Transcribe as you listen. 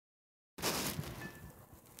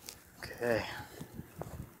Okay.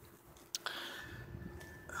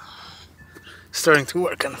 Starting to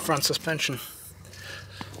work on the front suspension.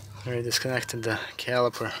 Already disconnected the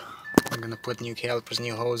caliper. I'm gonna put new calipers,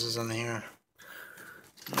 new hoses on here.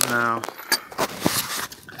 Now,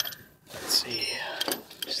 let's see.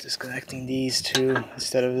 Just disconnecting these two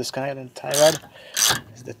instead of disconnecting the tie rod.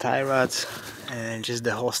 The tie rods, and just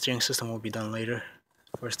the whole steering system will be done later.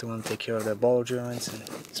 First, I want to take care of the ball joints and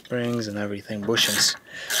springs and everything, bushings.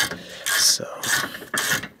 So.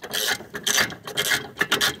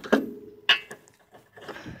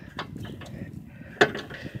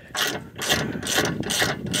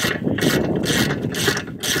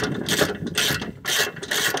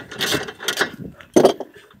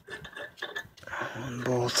 One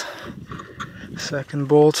bolt, second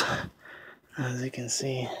bolt. As you can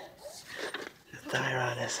see, the tie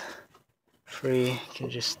rod is free. You can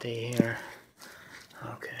just stay here.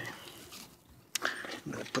 Okay.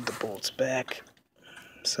 I'm gonna put the bolts back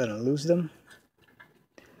so I don't lose them.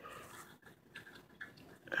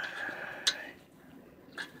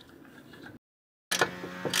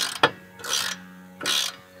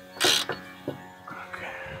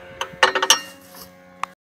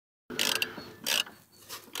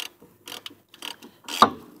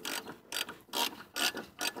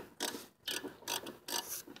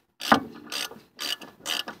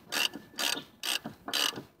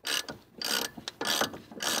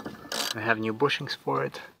 I have new bushings for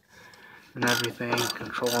it and everything,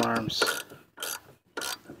 control arms.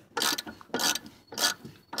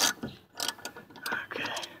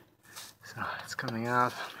 Okay, so it's coming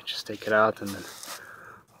out. Let me just take it out and then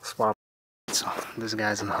swap it. So this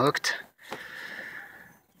guy's unhooked.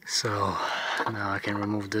 So now I can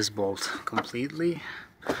remove this bolt completely.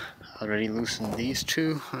 Already loosened these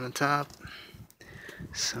two on the top.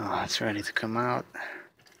 So it's ready to come out.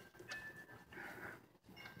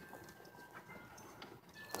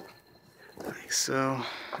 Like so,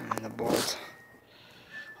 and the bolt.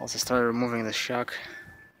 Also started removing the shock.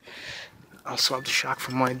 I'll swap the shock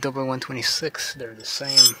from my W123. They're the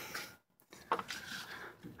same.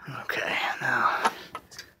 Okay, now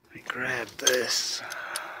let me grab this.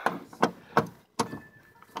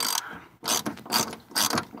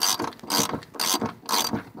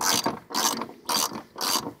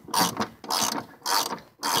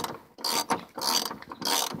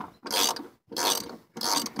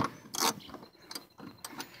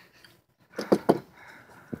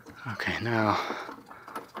 Okay, now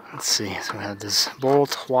let's see. So we have this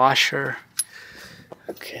bolt washer.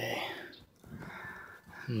 Okay,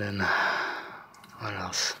 and then what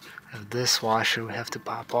else? We have this washer we have to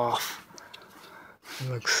pop off. It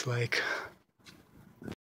looks like.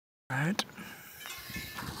 Alright.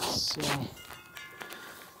 So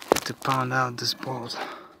to pound out this bolt.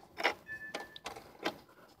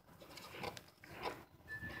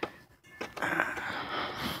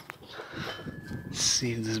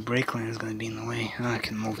 See if this brake line is going to be in the way. I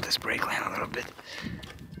can move this brake line a little bit.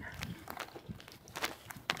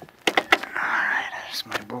 Alright, there's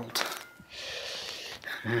my bolt.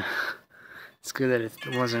 It's good that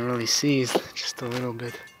it wasn't really seized, just a little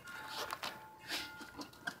bit.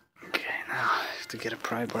 Okay, now I have to get a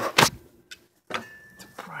pry bar to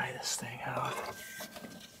pry this thing out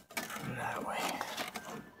from that way.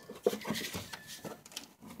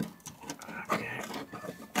 Okay.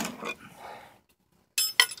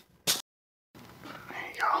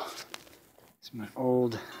 It's my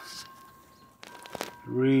old,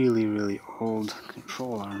 really old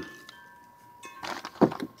control arm.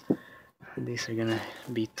 These are gonna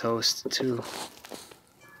be toast too.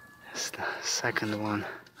 That's the second one.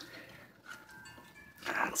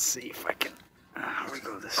 Let's see if I can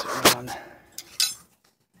wiggle this around.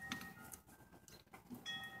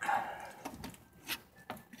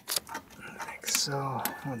 Like so,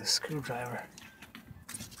 with a screwdriver.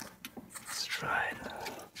 Let's try it.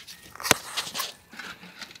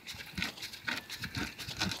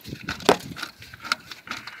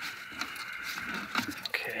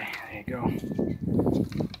 Go.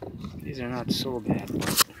 These are not so bad,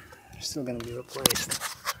 but they're still gonna be replaced.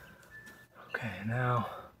 Okay, now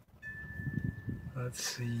let's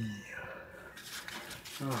see.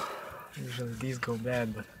 Oh, usually these go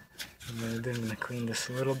bad, but I'm gonna clean this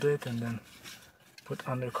a little bit and then put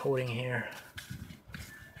undercoating here.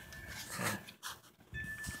 Okay.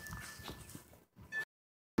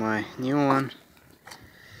 My new one.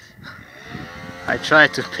 I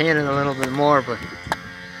tried to paint it a little bit more, but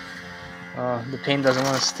the paint doesn't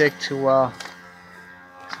want to stick too well,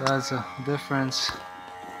 so that's a difference.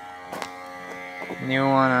 New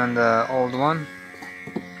one and the old one,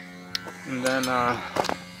 and then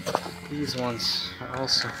these ones are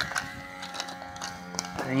also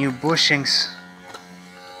the new bushings.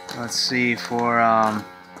 Let's see, for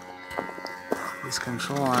this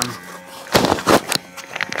control arm.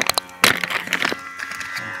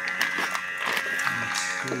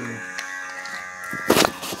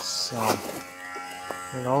 So,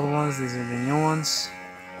 the old ones, these are the new ones.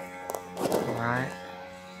 Alright.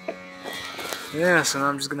 Yeah, so now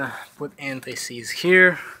I'm just gonna put anti-seize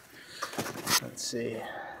here. Let's see.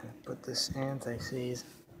 Put this anti-seize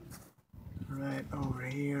right over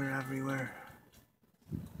here, everywhere.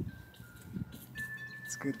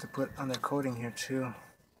 It's good to put undercoating here too.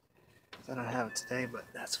 I don't have it today, but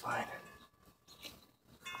that's fine.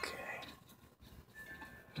 Okay.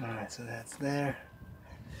 Alright, so that's there.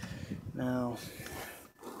 Now,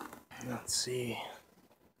 let's see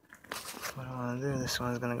what I want to do. This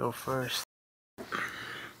one's gonna go first. This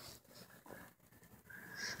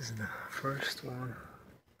is the first one.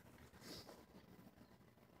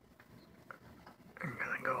 I'm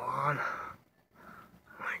gonna go on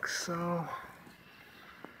like so.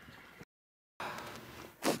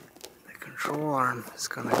 The control arm is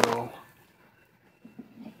gonna go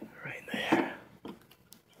right there.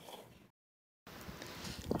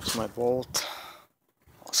 Here's my bolt.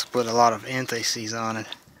 Also put a lot of anti-seize on it.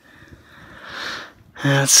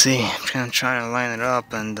 Let's see, I'm gonna try to line it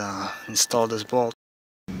up and install this bolt.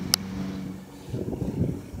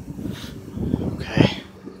 Okay,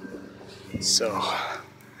 so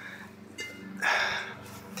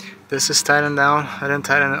this is tightened down. I didn't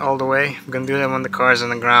tighten it all the way. I'm gonna do that when the car is on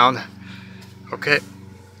the ground. Okay,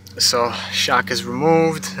 so shock is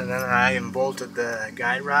removed, and then I bolted the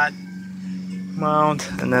guide rod mount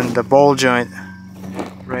and then the ball joint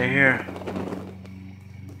right here.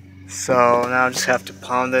 So now I just have to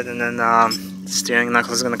pound it, and then the steering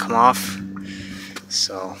knuckle is gonna come off.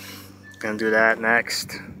 So I'm gonna do that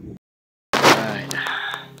next. Alright.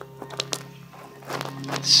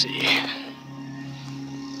 Let's see.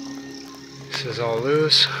 This is all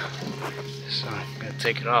loose, so I'm gonna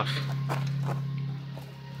take it off.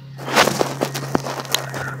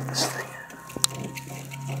 This thing.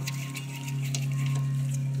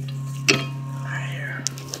 Right here.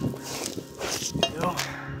 There we go.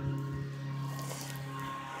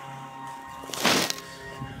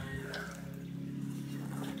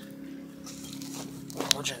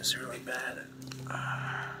 Is really bad.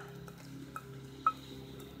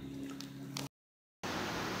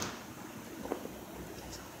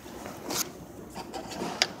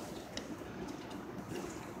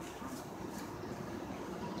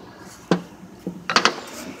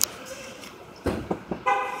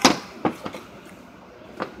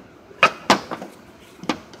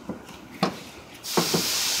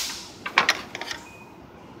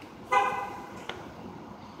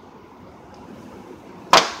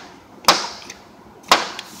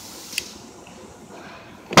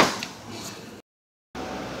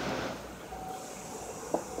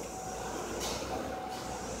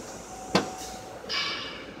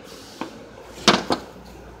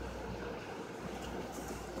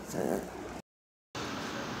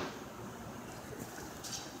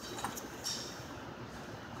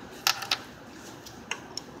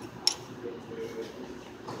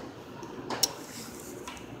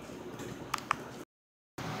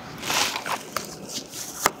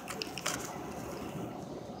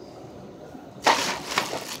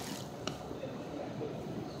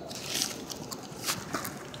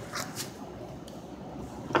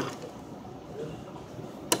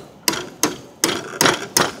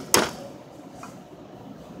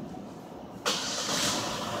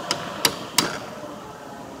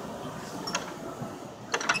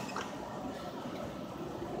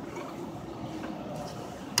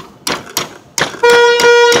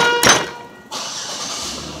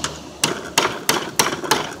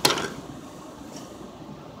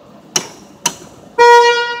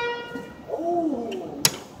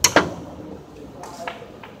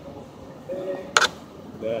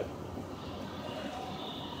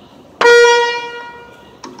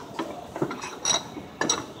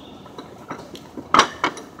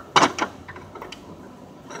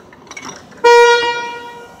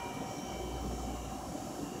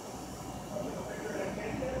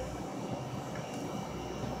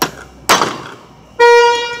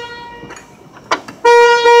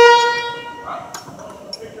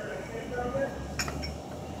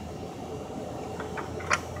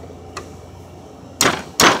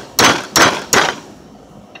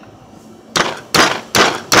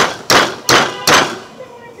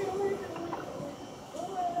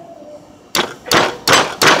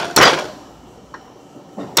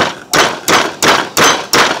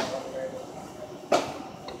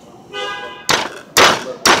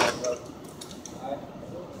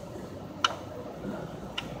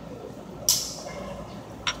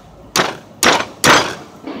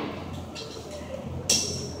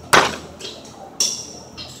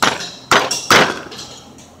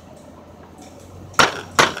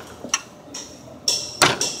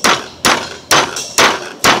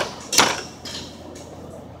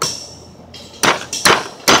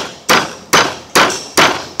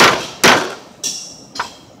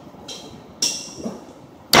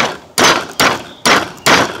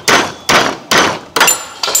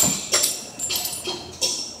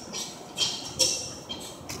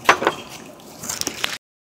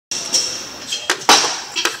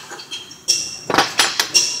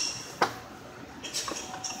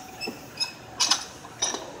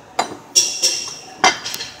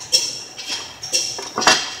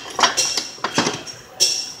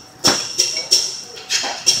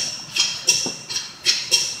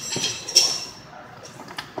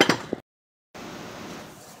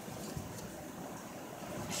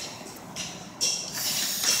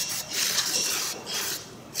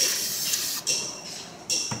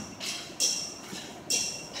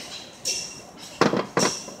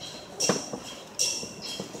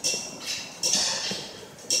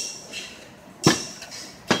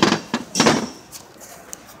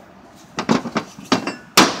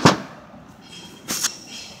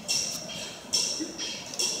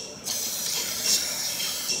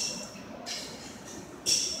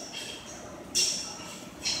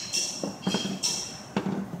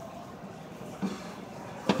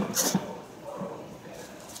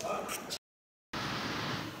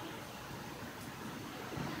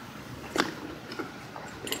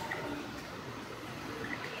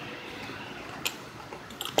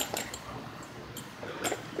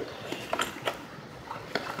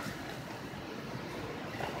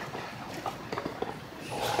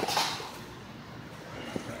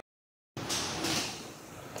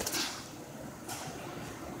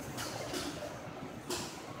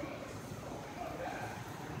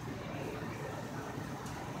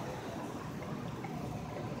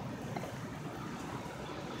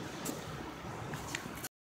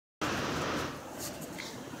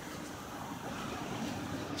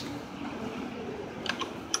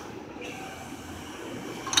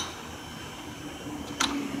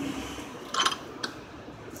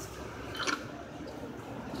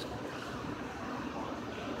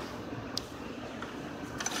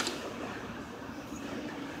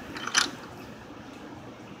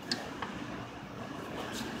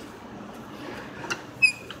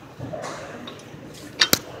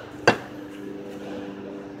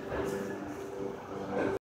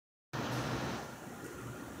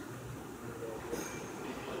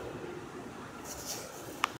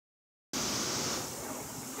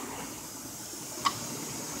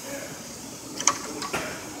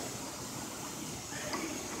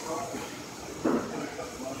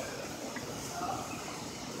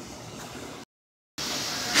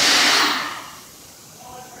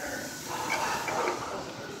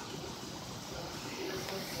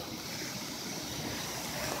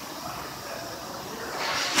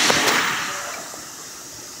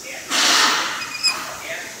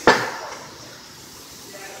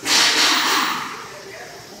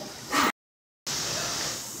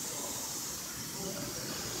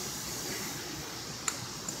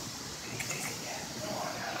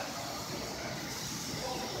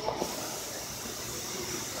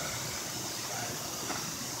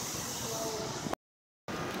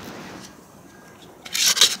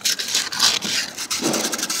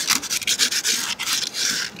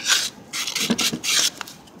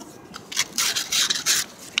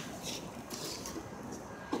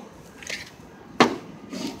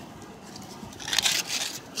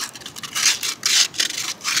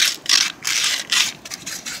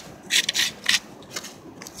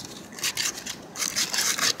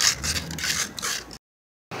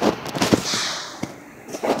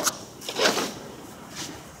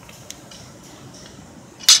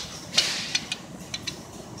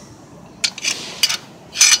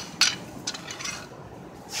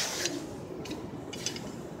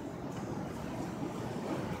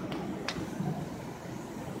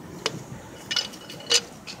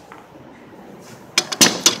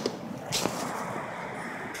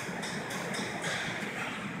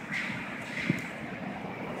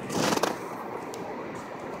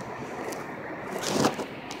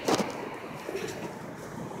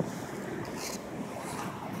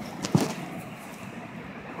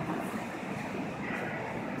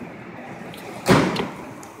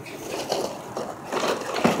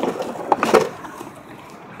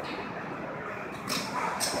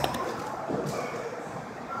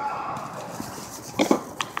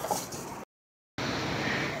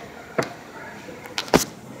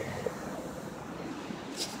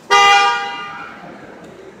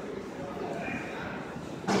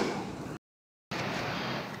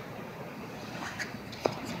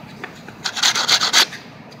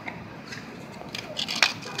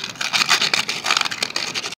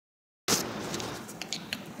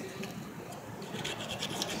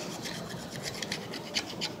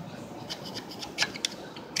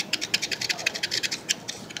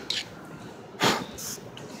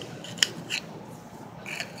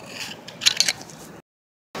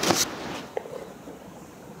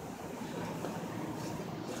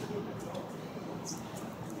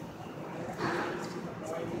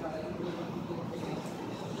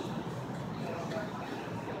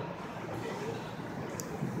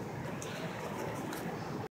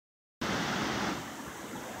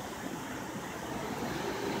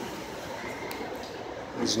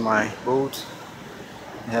 This is my boot.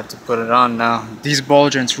 I have to put it on now. These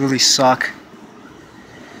ball joints really suck.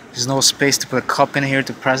 There's no space to put a cup in here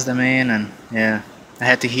to press them in, and yeah, I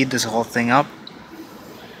had to heat this whole thing up,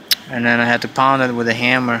 and then I had to pound it with a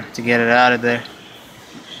hammer to get it out of there.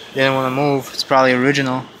 Didn't want to move. It's probably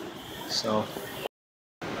original, so.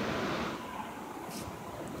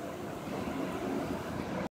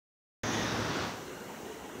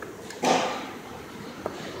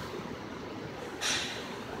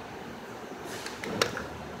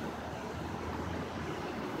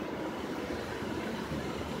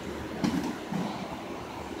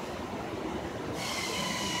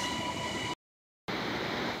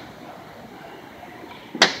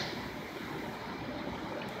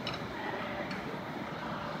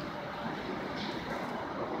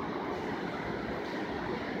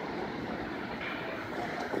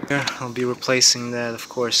 I'll be replacing that, of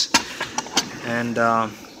course, and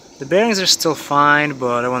the bearings are still fine,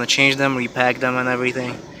 but I want to change them, repack them and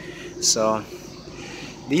everything. So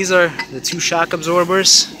these are the two shock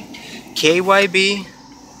absorbers, KYB.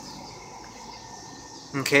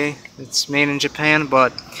 Okay, it's made in Japan,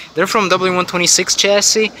 but they're from W126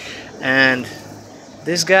 chassis, and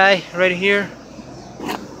this guy right here,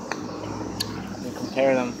 let me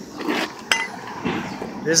compare them.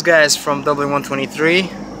 This guy is from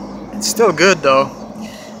W123. It's still good though.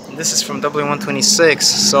 And this is from W126,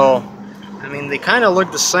 so I mean they kind of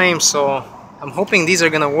look the same, so I'm hoping these are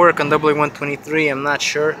gonna work on W123. I'm not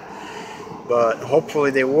sure, but hopefully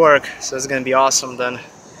they work, so it's gonna be awesome then.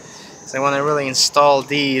 So I want to really install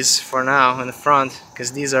these for now in the front,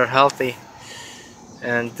 because these are healthy,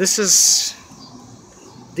 and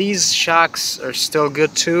these shocks are still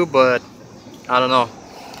good too, but I don't know.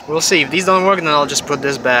 We'll see. If these don't work, then I'll just put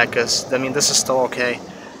this back, because I mean this is still okay.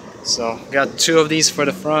 So got two of these for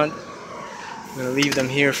the front. I'm gonna leave them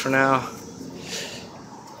here for now.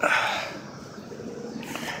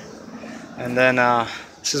 And then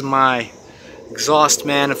this is my exhaust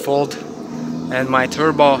manifold and my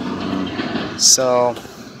turbo. So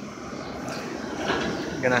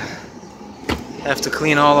I'm gonna have to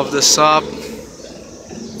clean all of this up.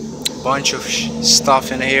 Bunch of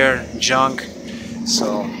stuff in here, junk.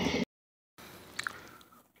 So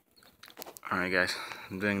alright guys,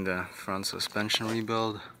 I'm doing the front suspension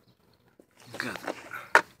rebuild. Got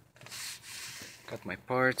my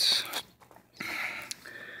parts.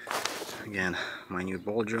 Again, my new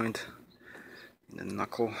ball joint in the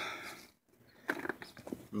knuckle.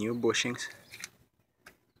 New bushings.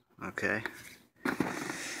 Okay.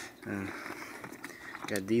 And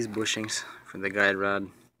got these bushings for the guide rod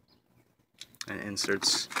and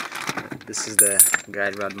inserts. This is the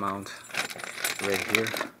guide rod mount right here.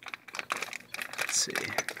 Let's see.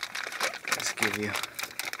 Let's give you,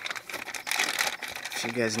 if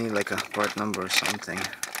you guys need like a part number or something,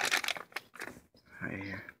 right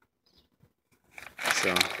here.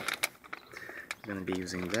 So I'm gonna be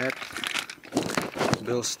using that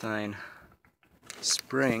Bilstein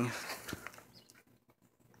spring.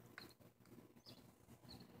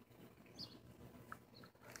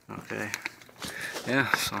 Okay,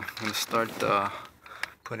 yeah, so I'm gonna start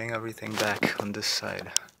putting everything back on this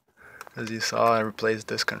side. As you saw, I replaced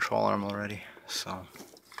this control arm already. So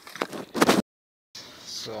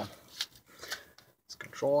this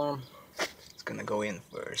control arm is gonna go in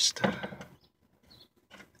first.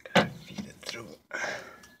 Gotta feed it through.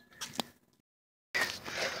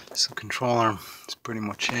 So control arm is pretty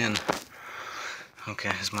much in. Okay,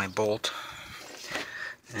 here's my bolt,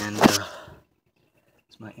 and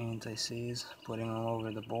it's my anti-seize, putting all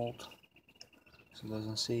over the bolt so it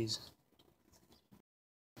doesn't seize.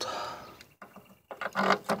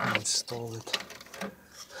 Install it.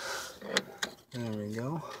 There we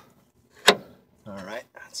go. Alright,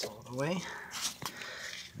 that's all the way.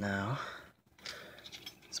 Now,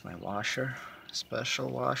 it's my washer, special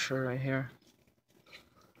washer right here.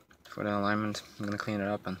 For the alignment, I'm going to clean it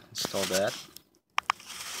up and install that.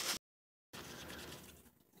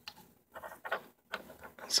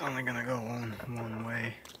 It's only going to go one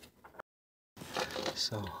way.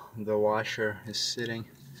 So, the washer is sitting.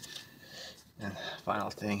 And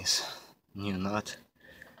final thing is new nut,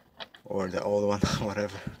 or the old one,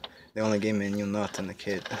 whatever. They only gave me a new nut in the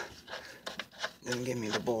kit. Didn't give me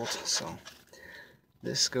the bolt, so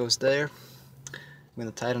this goes there. I'm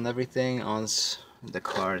gonna tighten everything once the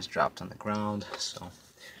car is dropped on the ground, so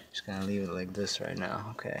just gonna leave it like this right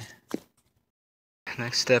now. Okay.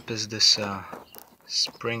 Next step is this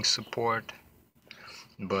spring support,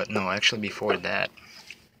 but no, actually before that,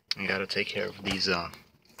 I gotta take care of these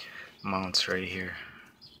mounts right here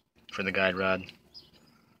for the guide rod.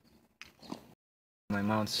 My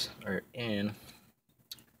mounts are in.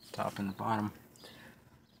 top and the bottom.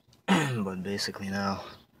 But basically now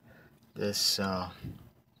this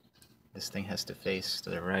thing has to face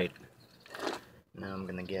to the right. Now I'm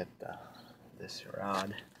gonna get this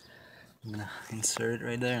rod. I'm gonna insert it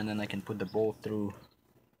right there, and then I can put the bolt through.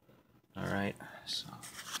 Alright,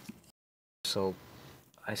 so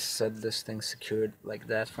I set this thing secured like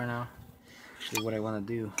that for now. Actually, what I want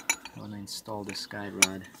to do, I want to install this guide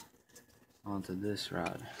rod onto this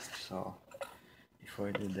rod. So before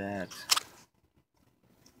I do that,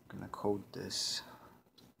 I'm gonna coat this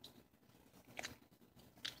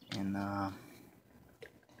in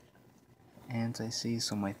anti-seize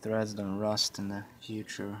so my threads don't rust in the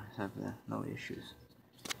future, have no issues.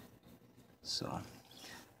 So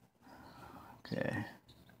okay,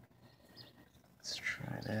 let's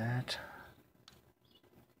try that.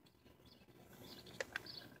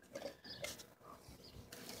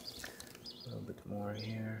 A little bit more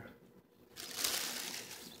here.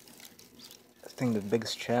 I think the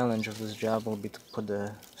biggest challenge of this job will be to put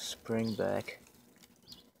the spring back,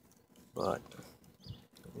 but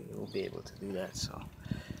we will be able to do that. So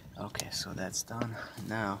okay, so that's done.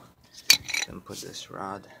 Now I can put this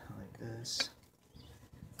rod like this.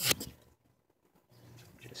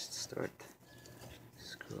 Just start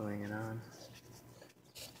screwing it on.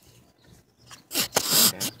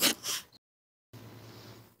 Okay.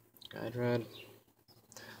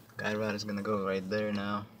 Guide rod is gonna go right there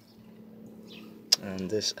now, and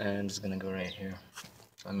this end is gonna go right here.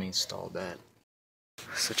 Let me install that.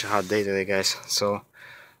 Such a hot day today, guys. So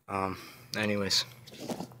anyways,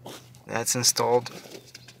 that's installed.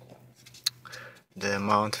 The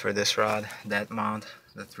mount for this rod, that mount,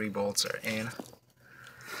 the 3 bolts are in,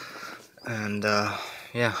 and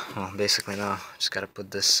yeah, well, basically now just gotta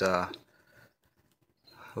put this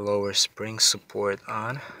lower spring support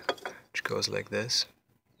on, which goes like this.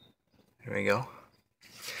 Here we go.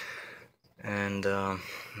 And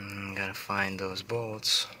gotta find those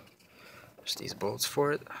bolts. There's these bolts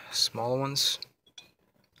for it, small ones.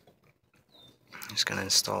 Just gonna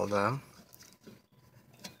install them.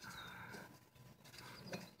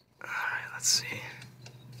 Alright, let's see.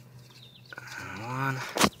 One.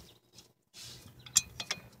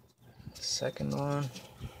 Second one.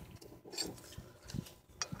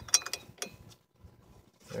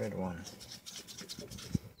 Third one.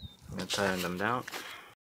 I'm gonna tighten them down.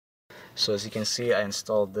 So as you can see, I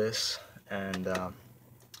installed this, and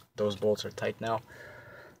those bolts are tight now.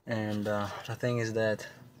 And the thing is that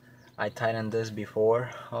I tightened this before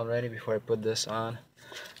already, before I put this on.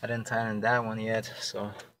 I didn't tighten that one yet,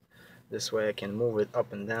 so this way I can move it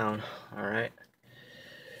up and down. Alright,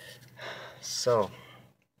 so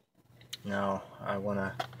now I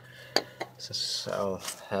wanna, since I'll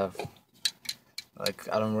have, like,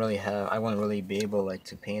 I won't really be able like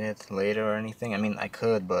to paint it later or anything. I mean, I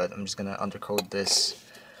could, but I'm just gonna undercoat this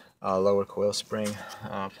lower coil spring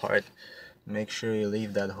part. Make sure you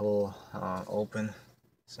leave that hole open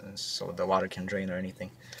so the water can drain or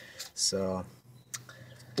anything. So,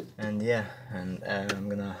 and yeah, and I'm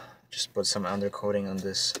gonna just put some undercoating on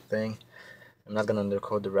this thing. I'm not gonna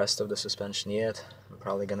undercoat the rest of the suspension yet. I'm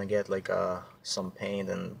probably gonna get like some paint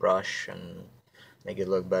and brush and make it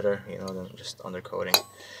look better, you know, than just undercoating.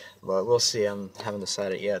 But we'll see. I haven't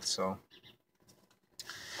decided yet. So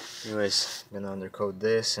anyways, I'm gonna undercoat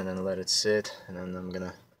this and then let it sit, and then I'm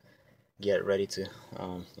gonna get ready to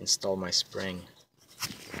install my spring.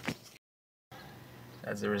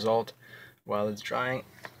 That's the result. While it's drying,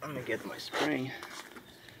 I'm gonna get my spring.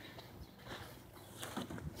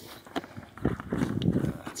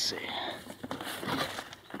 Let's see.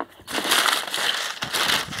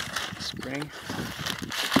 Spring.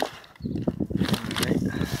 Alright.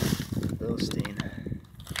 Bilstein.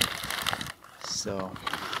 So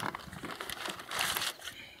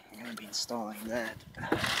I'm gonna be installing that.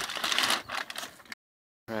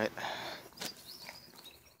 Right.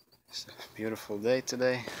 It's a beautiful day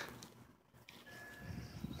today.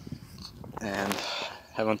 And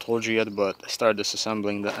haven't told you yet, but I started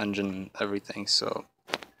disassembling the engine and everything, so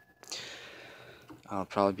I'll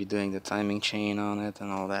probably be doing the timing chain on it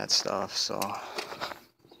and all that stuff. So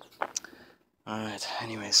alright,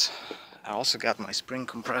 anyways, I also got my spring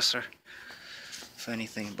compressor, if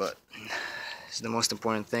anything, but it's the most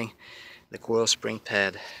important thing, the coil spring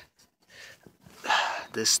pad.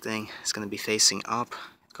 This thing is going to be facing up,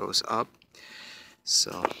 it goes up.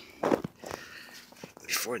 So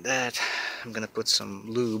before that, I'm going to put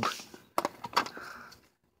some lube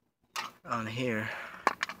on here.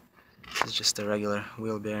 It's just a regular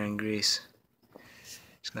wheel bearing grease.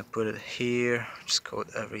 Just gonna put it here, just coat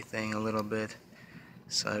everything a little bit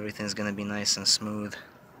so everything's gonna be nice and smooth.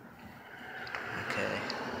 Okay,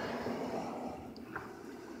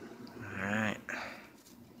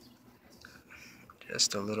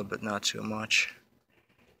 just a little bit, not too much.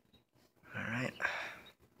 Alright,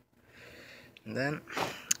 and then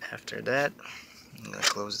after that, I'm gonna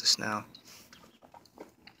close this now.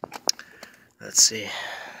 Let's see,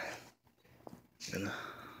 I'm gonna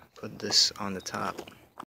put this on the top.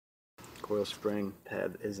 Coil spring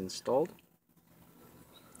pad is installed,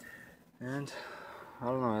 and I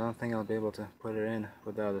don't know, I don't think I'll be able to put it in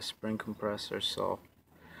without a spring compressor, so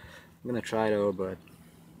I'm gonna try though, but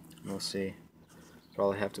we'll see.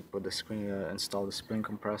 Probably have to put the spring, install the spring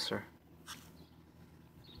compressor.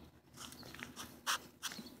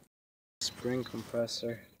 Spring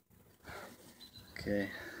compressor. Okay,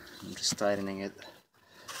 I'm just tightening it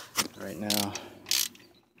right now.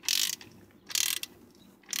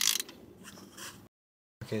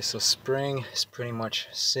 Okay, so spring is pretty much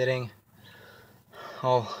sitting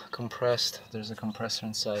all compressed. There's a compressor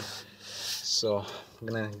inside, so I'm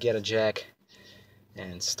gonna get a jack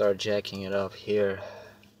and start jacking it up here.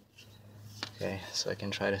 Okay, so I can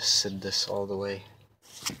try to sit this all the way.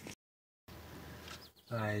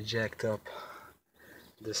 I jacked up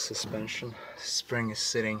this suspension. Spring is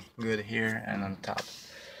sitting good here and on top.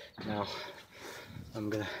 Now I'm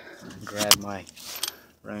gonna grab my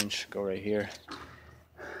wrench, go right here,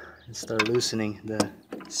 and start loosening the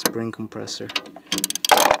spring compressor.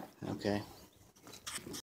 Okay.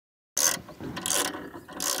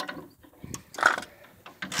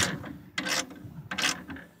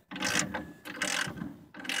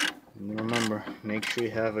 And remember, make sure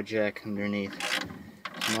you have a jack underneath.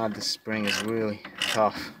 If not, the spring is really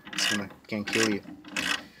tough. Can kill you.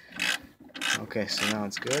 Okay, so now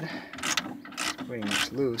it's good. It's pretty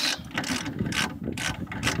much loose.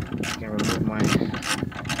 I can remove my,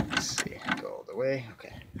 let's see, go all the way.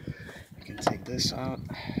 Okay, I can take this out.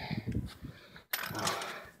 Oh,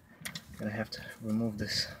 I'm gonna have to remove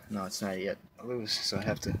this. No, it's not yet loose, so I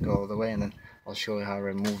have to go all the way, and then I'll show you how to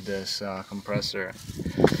remove this compressor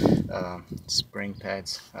spring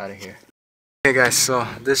pads out of here. Okay guys, so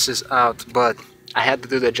this is out, but I had to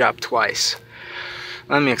do the job twice.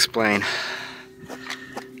 Let me explain.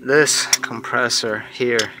 This compressor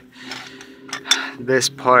here, this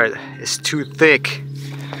part is too thick,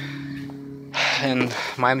 and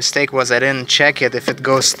my mistake was I didn't check it if it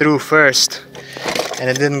goes through first, and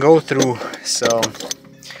it didn't go through. So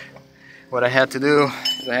what I had to do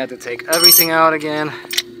is I had to take everything out again.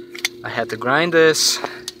 I had to grind this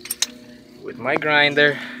with my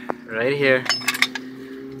grinder right here,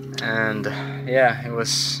 and yeah,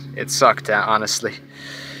 it sucked, honestly.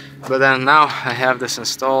 But then now I have this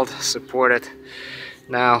installed, supported.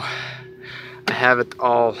 Now I have it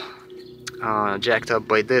all jacked up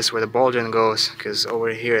by this where the ball joint goes, because over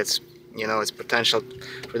here it's, you know, it's potential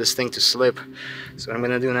for this thing to slip. So what I'm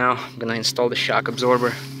gonna do now, I'm gonna install the shock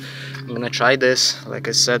absorber. I'm gonna try this. Like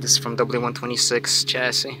I said, this is from W123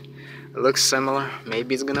 chassis. It looks similar.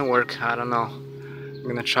 Maybe it's gonna work, I don't know. I'm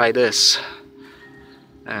gonna try this.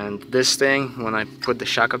 And this thing, when I put the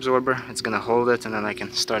shock absorber, it's gonna hold it, and then I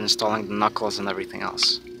can start installing the knuckles and everything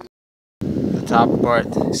else. The top part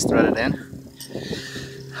is threaded in.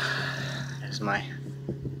 There's my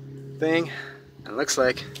thing. It looks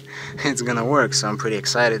like it's gonna work, so I'm pretty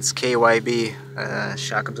excited. It's KYB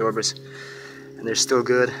shock absorbers, and they're still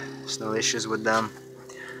good. There's no issues with them.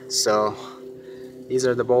 So these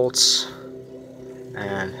are the bolts,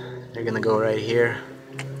 and they're gonna go right here.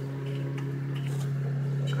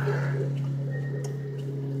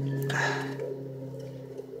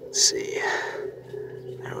 Let's see,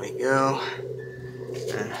 there we go.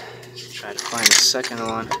 And try to find the second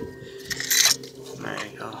one. There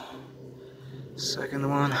you go. Second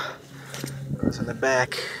one goes in the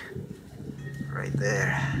back, right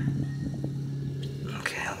there.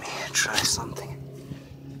 Okay, let me try something.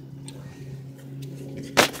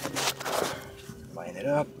 Line it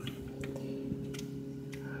up.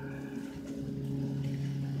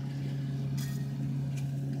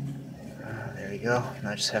 There we go.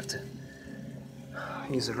 Now I just have to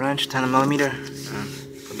use a wrench, 10mm,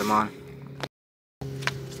 and put them on.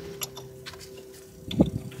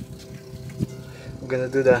 I'm gonna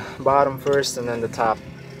do the bottom first and then the top.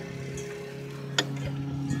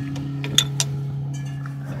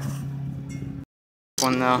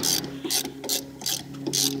 One now.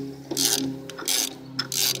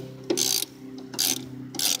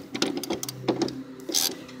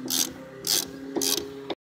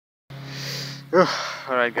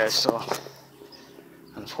 Alright guys, so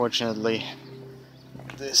unfortunately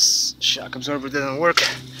this shock absorber didn't work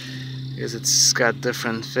because it's got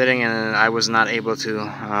different fitting, and I was not able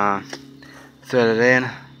to fit it in,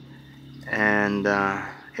 and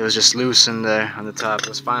it was just loose in there on the top. It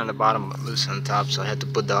was fine on the bottom but loose on the top, so I had to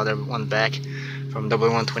put the other one back. from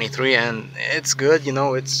W123, and it's good, you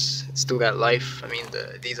know, it's still got life. I mean,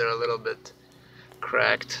 these are a little bit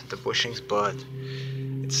cracked, the bushings, but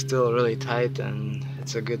it's still really tight, and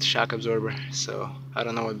it's a good shock absorber. So I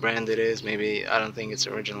don't know what brand it is. Maybe, I don't think it's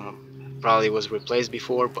original, probably was replaced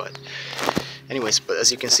before, but anyways. But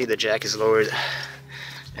as you can see, the jack is lowered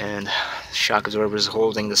and shock absorber is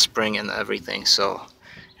holding the spring and everything, so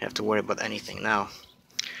you have to worry about anything. Now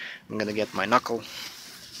I'm gonna get my knuckle,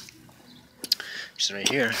 which is right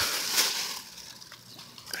here.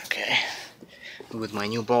 Okay, with my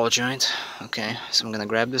new ball joint. Okay, so I'm gonna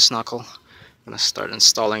grab this knuckle, I'm gonna start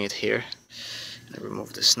installing it here. And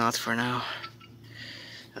remove this nut for now.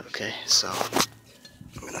 Okay, so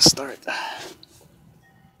I'm gonna start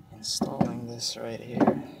installing this right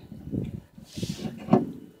here.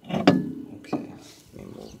 Okay, let me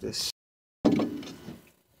move this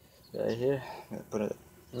right here. I'm gonna put a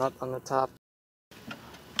nut on the top.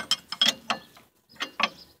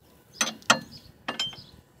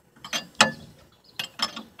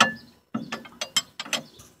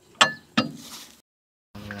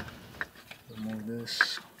 I'm gonna remove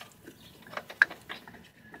this.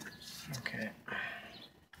 Okay,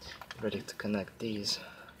 ready to connect these.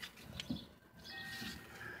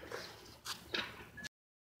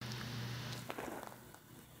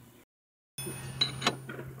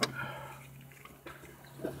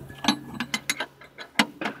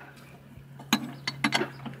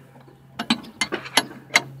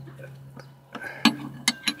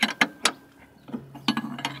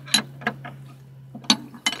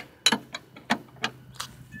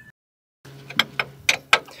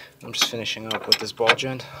 I'm just finishing up with this ball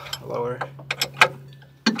joint lower.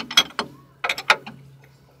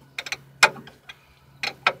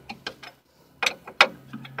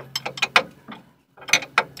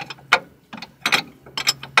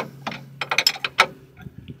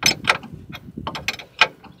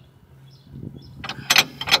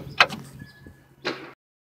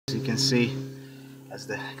 As you can see, that's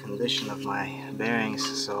the condition of my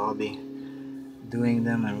bearings, so I'll be doing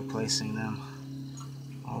them and replacing them.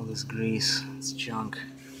 All this grease, it's junk.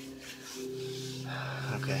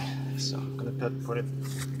 Okay, so I'm gonna put it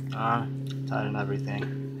on, tighten everything,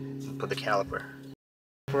 and put the caliper.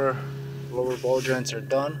 Lower ball joints are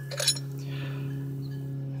done.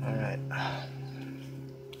 Alright,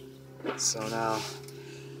 so now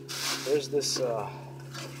there's this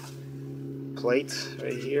plate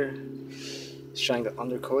right here. It's trying to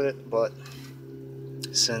undercoat it, but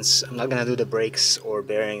since I'm not gonna do the brakes or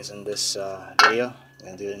bearings in this video, I'm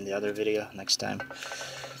gonna do it in the other video next time.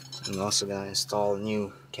 I'm also gonna install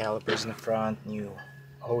new calipers in the front, new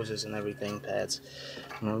hoses and everything, pads.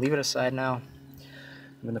 I'm gonna leave it aside now.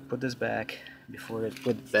 I'm gonna put this back. Before I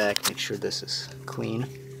put it back, make sure this is clean.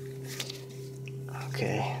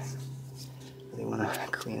 Okay, really wanna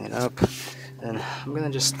clean it up. Then I'm gonna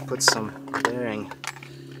just put some bearing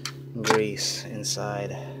grease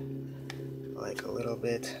inside, like a little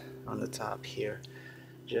bit on the top here,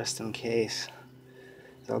 just in case.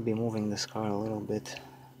 I'll be moving this car a little bit.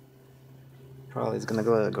 Probably it's gonna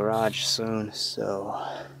go to the garage soon, so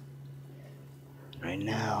right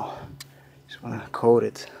now just wanna coat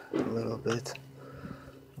it a little bit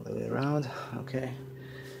all the way around. Okay,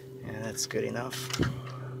 and that's good enough.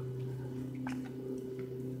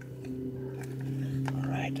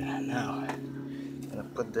 Alright, now I'm gonna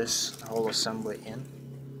put this whole assembly in.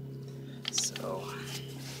 So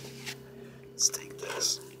let's take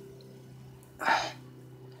this.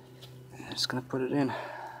 I'm just gonna put it in.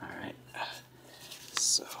 Alright,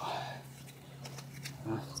 so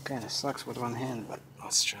it kind of sucks with one hand, but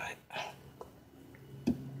let's try it.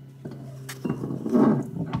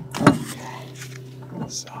 Okay,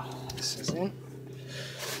 so this is in.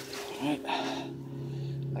 Alright,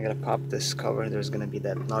 I gotta pop this cover. There's gonna be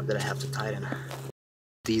that nut that I have to tighten.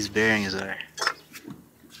 These bearings are,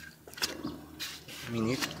 I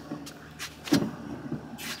mean,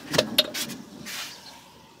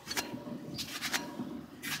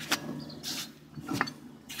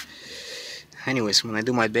 anyways, when I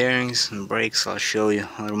do my bearings and brakes, I'll show you.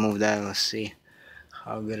 I'll remove that. Let's see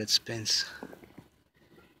how good it spins.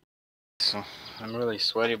 So I'm really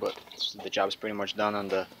sweaty, but the job's pretty much done on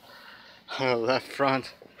the left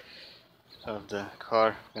front of the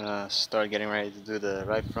car. I'm gonna start getting ready to do the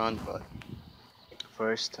right front, but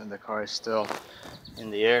first the car is still in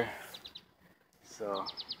the air, so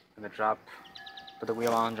I'm gonna put the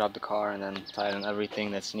wheel on, drop the car, and then tighten everything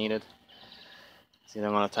that's needed. So you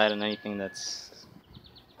don't want to tighten anything that's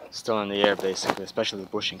still in the air, basically, especially the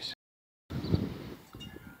bushings.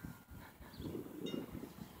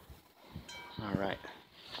 Alright,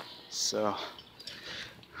 so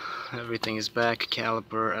everything is back,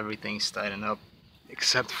 caliper, everything's tightened up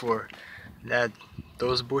except for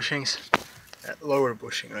those bushings, that lower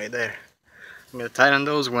bushing right there. I'm gonna tighten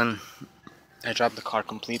those when I drop the car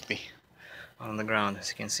completely on the ground. As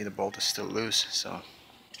you can see, the bolt is still loose, so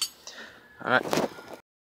alright.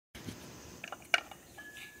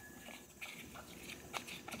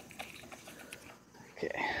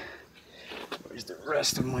 Okay, where's the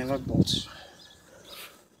rest of my lug bolts?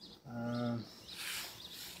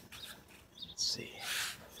 Let's see.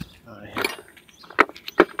 Right here.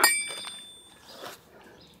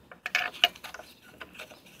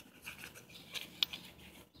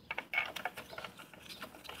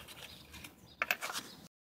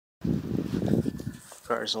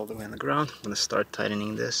 Car is all the way on the ground. I'm gonna start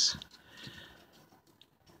tightening this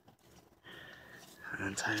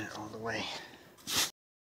and tighten it all the way.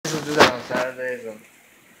 I usually do that on Saturdays, and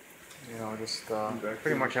you know, just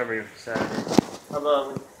pretty much every Saturday. How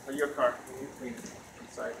about your car? When you clean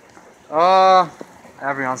inside?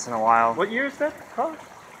 Every once in a while. What year is that car?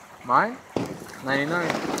 Mine?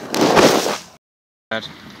 99. I'm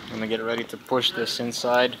gonna get ready to push this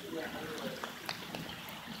inside.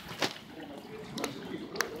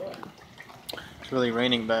 It's really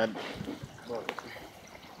raining bad.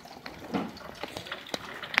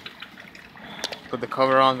 Put the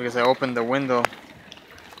cover on because I opened the window.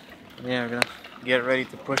 Yeah, I'm gonna get ready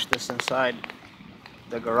to push this inside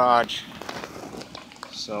the garage.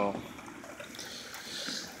 So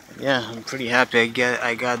yeah, I'm pretty happy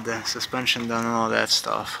I got the suspension done and all that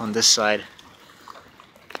stuff on this side.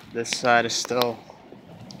 This side is still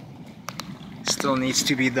needs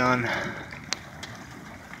to be done.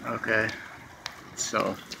 Okay,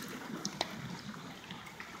 so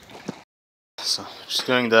just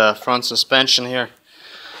doing the front suspension here.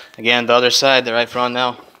 Again, the other side, the right front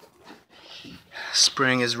now.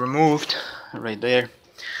 Spring is removed right there.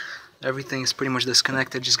 Everything's pretty much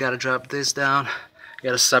disconnected. Just gotta drop this down.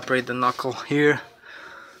 Gotta separate the knuckle here.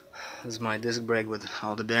 This is my disc brake with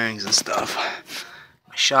all the bearings and stuff.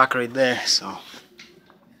 My shock right there. So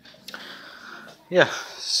yeah,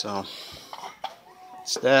 so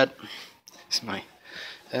it's that. It's my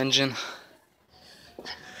engine.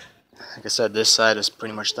 Like I said, this side is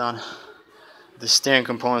pretty much done. The steering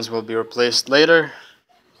components will be replaced later.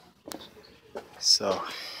 So,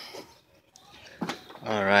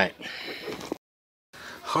 alright.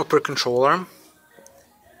 Upper control arm.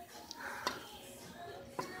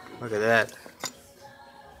 Look at that.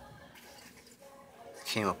 It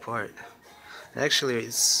came apart. Actually,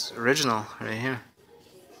 it's original right here.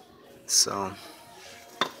 So,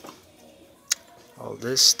 all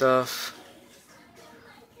this stuff.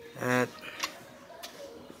 And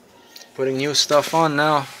putting new stuff on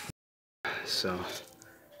now. So,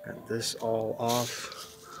 got this all off.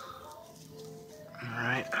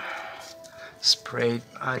 Alright. Sprayed.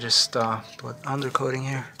 I just put undercoating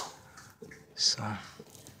here. So,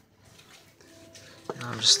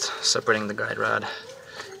 I'm just separating the guide rod.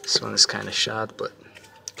 This one is kind of shot, but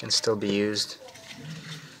can still be used.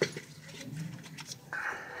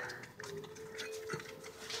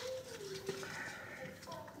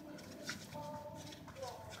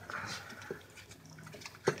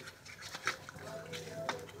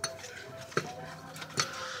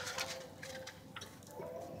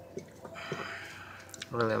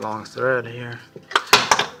 Really long thread here.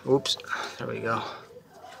 Oops, there we go.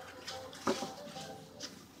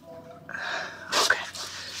 Okay,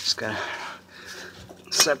 just gotta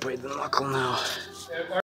separate the knuckle now.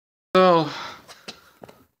 So,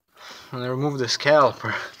 when I remove this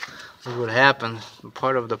caliper, look what happened.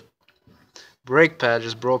 Part of the brake pad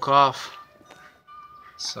just broke off.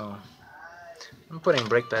 So, I'm putting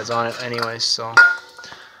brake pads on it anyways, so.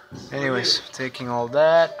 Anyways, taking all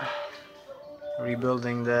that.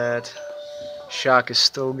 Rebuilding that. Shock is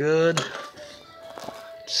still good. At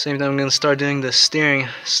the same time, I'm gonna start doing the steering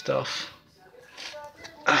stuff.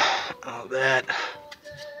 All that.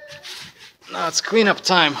 Now it's cleanup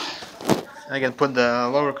time. I can put the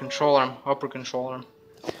lower control arm, upper control arm.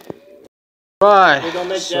 Right. They don't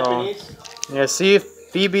make Japanese? Yeah, see,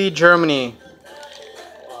 Phoebe, Germany.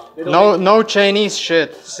 No Chinese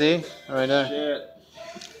shit. See, right there.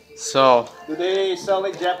 Shit. So. Do they sell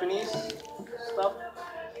like Japanese stuff?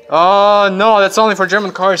 No, that's only for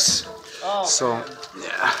German cars. Oh. So,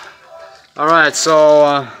 yeah. Alright,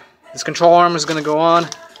 so this control arm is gonna go on.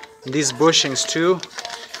 And these bushings too.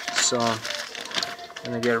 So, I'm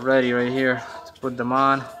gonna get ready right here to put them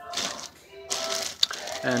on.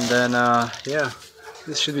 And then, yeah,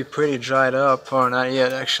 this should be pretty dried up. Or not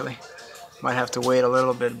yet, actually. Might have to wait a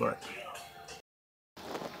little bit, but.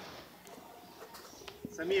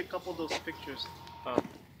 Send me a couple of those pictures.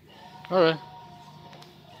 All right.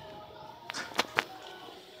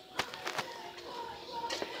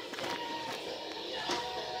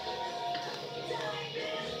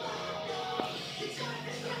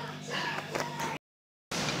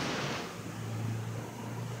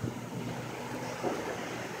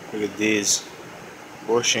 Look at these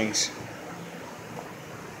bushings.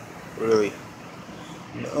 Really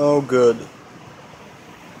no good.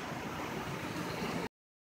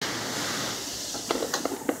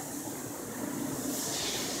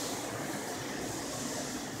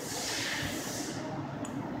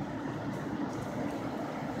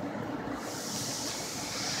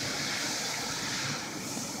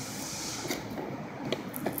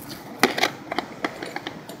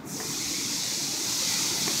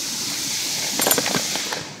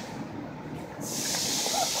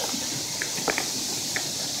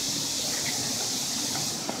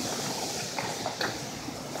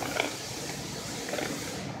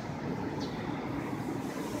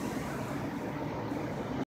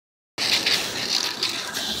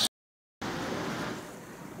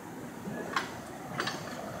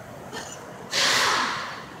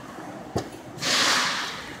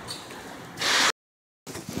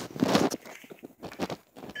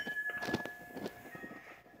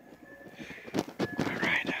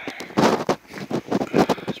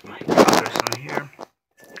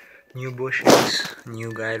 New bushings,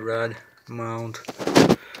 new guide rod mount,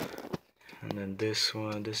 and then this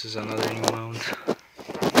one, this is another new mount.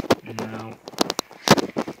 Now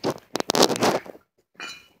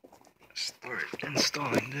start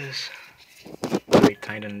installing this. I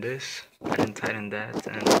tightened this, I didn't tighten that,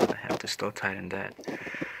 and I have to still tighten that.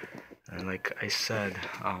 And like I said,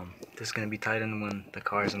 this is gonna be tightened when the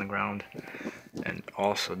car is on the ground, and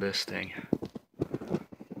also this thing.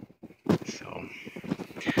 So I'm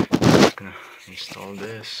just gonna install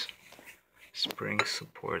this spring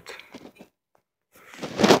support.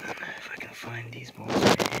 If I can find these bolts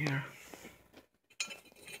right here.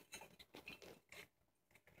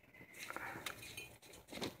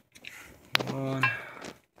 One,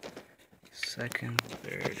 second,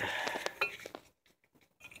 third.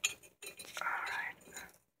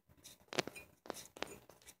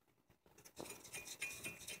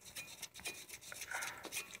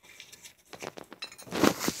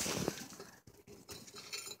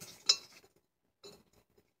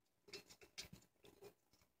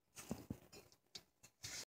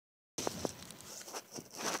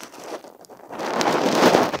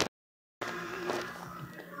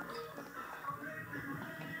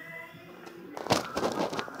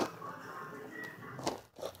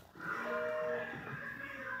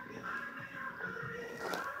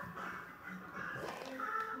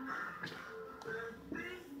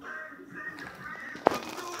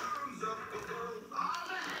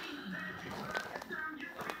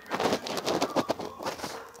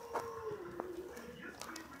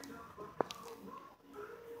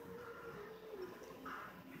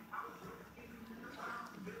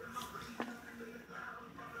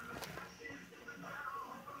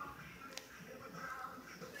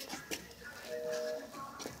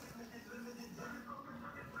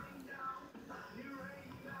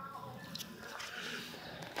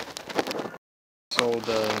 So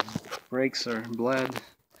the brakes are bled,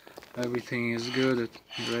 everything is good,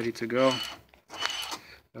 it's ready to go.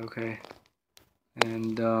 Okay,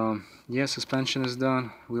 and yeah, suspension is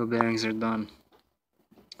done, wheel bearings are done.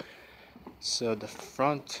 So the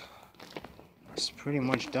front is pretty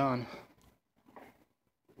much done,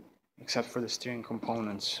 except for the steering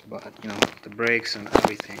components, but you know, the brakes and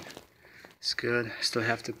everything is good. Still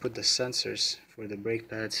have to put the sensors for the brake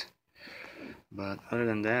pads, but other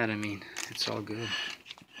than that, I mean, it's all good.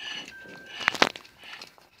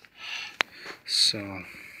 So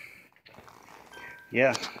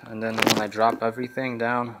yeah, and then when I drop everything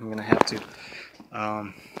down, I'm gonna have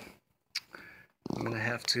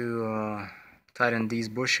to tighten these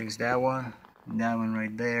bushings, that one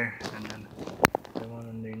right there, and then the one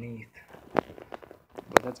underneath.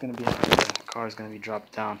 But that's gonna be after the car is gonna be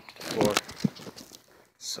dropped down to the floor.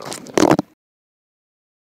 So